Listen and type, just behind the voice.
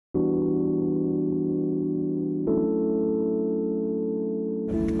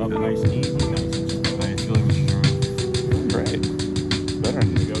Up nice and easy, nice and smooth. How you feeling, Mr. Timmerman? Great. Better.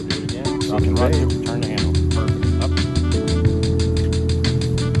 Here we go, do it again. Sounds Right, great. turn the handle. Perfect. Up.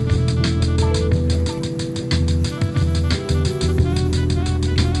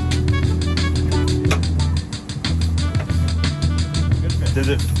 Does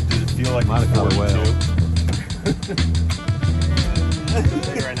it feel like Might have caught a whale.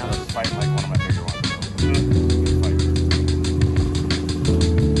 Right now, this is fighting like one of my bigger ones.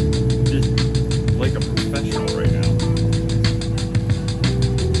 Just like a professional right now.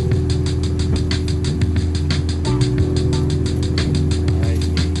 Nice.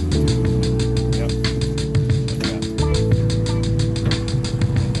 Yep. Down.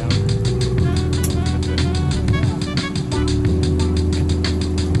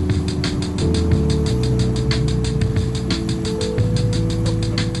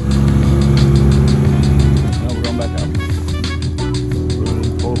 Now we're going back up.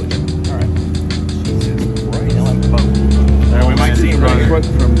 Totally. All right. Jesus Christ. I like the boat. There, we might see him right here.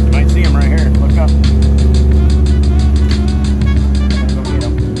 From Might see him right here. Look up. Go get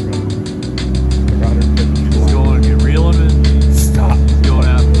him. He's going to reel him in. Stop. He's going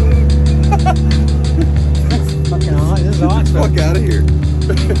after him. Fucking awesome. This is awesome. fuck out of here.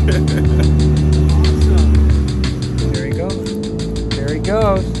 There he goes. There he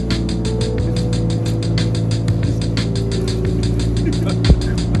goes.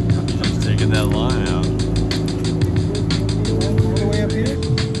 Just taking that line out. All the way up here.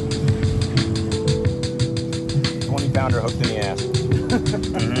 20-pounder hooked in the ass.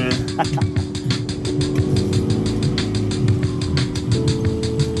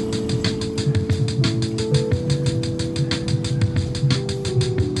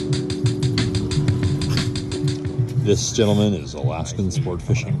 This gentleman is Alaskan sport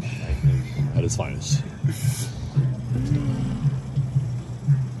fishing at its finest. There's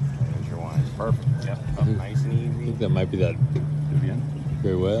your wine. Perfect. Yep. Up nice and I easy. think that might be that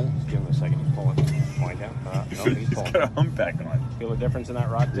gray whale. Just give him a second. He's pulling. Wind down. No, he's He's pulling. got a humpback on it. Feel a difference in that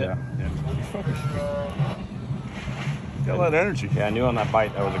rod tip? Got a lot of energy. Yeah, I knew on that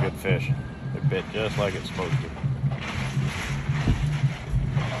bite that was a good fish. It bit just like it's supposed to.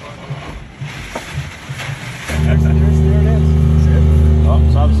 There it is. Oh,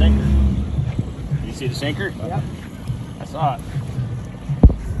 saw the sinker. You see the sinker? Yep. I saw it.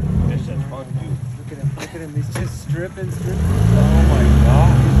 Fish said, fuck you. Look at him. Look at him. He's just stripping. Oh my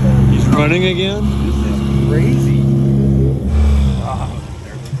god. He's running again? This is crazy. Ah,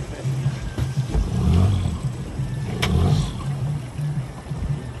 there's the fish.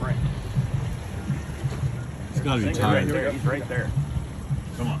 Right. He's got to be Sinker tired. right there. He's right there.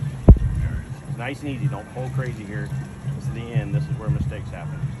 Come on. Nice and easy. Don't pull crazy here. This is the end. This is where mistakes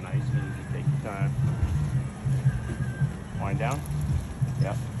happen. Just nice and easy. Take your time. Wind down.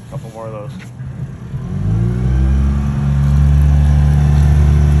 Yep. A couple more of those.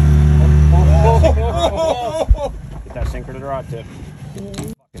 Get that sinker to the rod tip.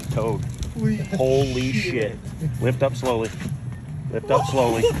 Fucking toad. Holy shit. Lift up slowly. Lift up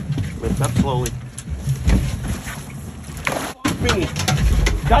slowly. Lift up slowly. Fuck me.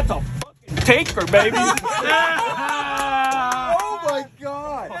 That's a fucking taker, baby. Oh my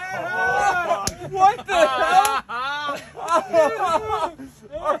god. What the hell?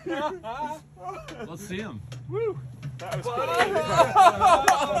 Let's see him. Woo. That was good.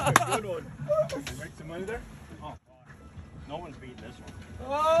 Good one. You make some money there? Oh, no one's beating this one.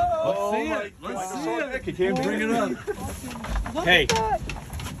 Let's see it. Let's see it. You can't Bring it up. Hey, I'm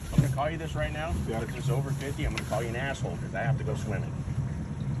going to call you this right now. If it's over 50, I'm going to call you an asshole because I have to go swimming.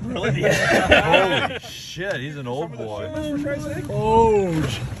 Really? Holy shit, he's an old boy. Oh,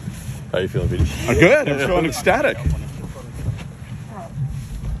 how you feeling, Petey? I'm good. I'm feeling ecstatic.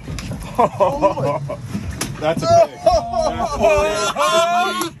 That's a pig.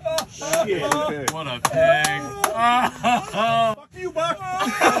 Shit. What a pig. Fuck you, Buck.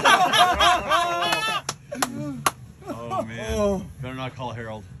 Oh, man. Better not call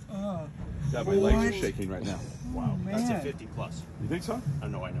Harold. Yeah, my legs are shaking right now. Wow, that's a man. 50 plus. You think so? I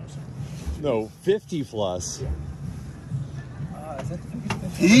know, sir. No, 50 plus. Is that the biggest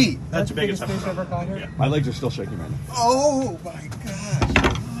fish? Heat. That's the biggest fish ever caught here. Yeah. My legs are still shaking right now. Oh my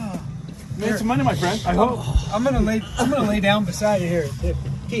gosh. Made some money, my friend. I hope. I'm gonna lay down beside you here.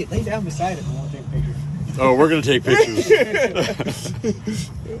 Pete, lay down beside him. I want to take a picture. Oh, we're going to take pictures.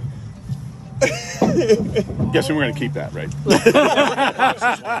 Guessing we're gonna keep that, right?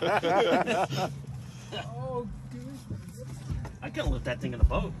 Oh, dude. I can lift that thing in the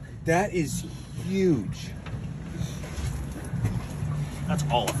boat. That is huge. That's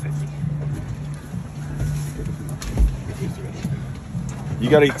all of 50. You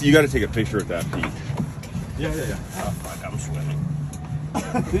gotta take a picture of that, Pete. Yeah. Oh, fuck, I'm swimming.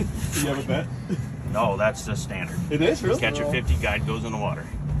 Do you have a bet? No, that's the standard. It is, really? Catch a 50, guide goes in the water.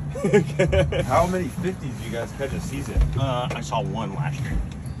 How many 50s do you guys catch a season? I saw one last year.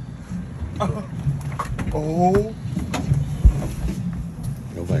 Oh. Oh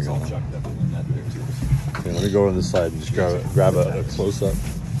my God. Chucked up in the net there too. Okay, let me go on this side and just grab a close up.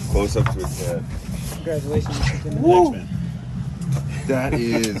 Close up to its head. Congratulations. Thanks, man. That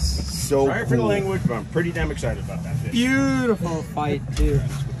is so Sorry for the language, but I'm pretty damn excited about that fish. Beautiful fight, too.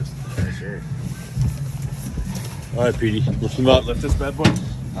 For sure. All right, Petey, lift him up. Lift this bad boy.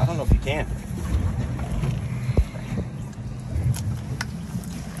 I don't know if you can.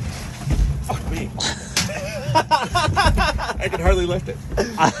 Fuck me. I can hardly lift it.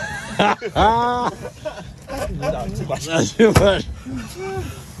 Too much. That's too much.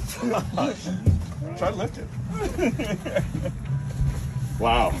 Try to lift it.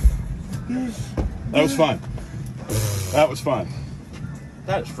 Wow. That was fun. That was fun.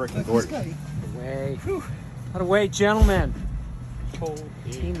 That is freaking gorgeous. Away. What a way, gentlemen.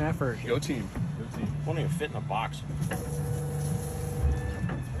 Team effort. Go team. Won't even fit in a box.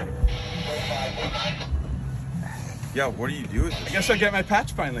 Yeah, what do you do with I this? guess I get my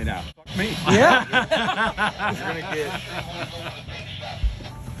patch finally now. Fuck me. Yeah. You're gonna get.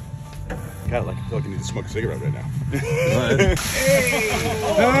 God, like I feel like I need to smoke a cigarette right now.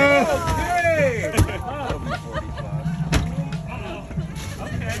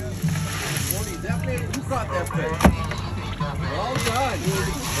 You caught that fish. Well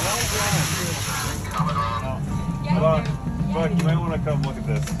done. Fuck, you might want to come look at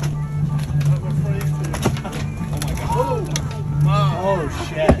this. Oh,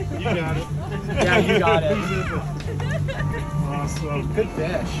 shit. You got it. Yeah, you got it. Awesome. Good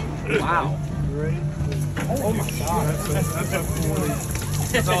fish. Wow. Oh, my God.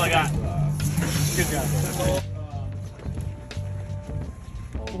 That's all I got. Good job.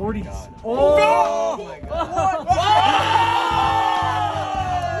 40. Oh! my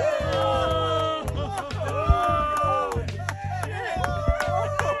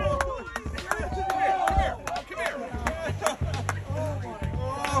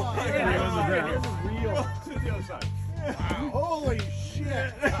Holy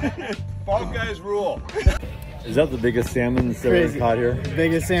shit! Bald guys rule. Is that the biggest salmon that's ever been caught here?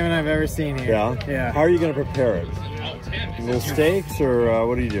 Biggest salmon I've ever seen here. Yeah? Yeah. How are you going to prepare it? Little steaks or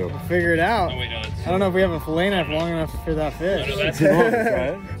what do you do? Figure it out. I don't know if we have a fillet knife long enough for that fish. It's enormous,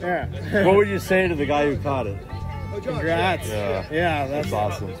 right? Yeah. What would you say to the guy who caught it? Congrats. Yeah. That's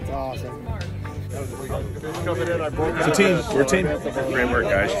awesome. It's awesome. It's a team. We're a team. Great work,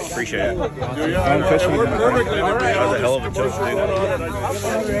 guys. Appreciate it. I'm fishing. We're perfectly. That was a hell of a toast.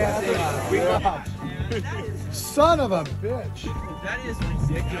 Son of a bitch. That is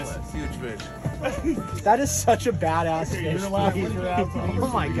ridiculous. Huge fish. That is such a badass fish. Oh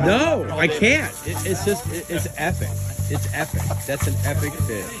my God. No, I can't. It's epic. It's epic. That's an epic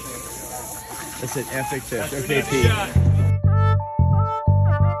fish. That's an epic fish. Okay, Pete.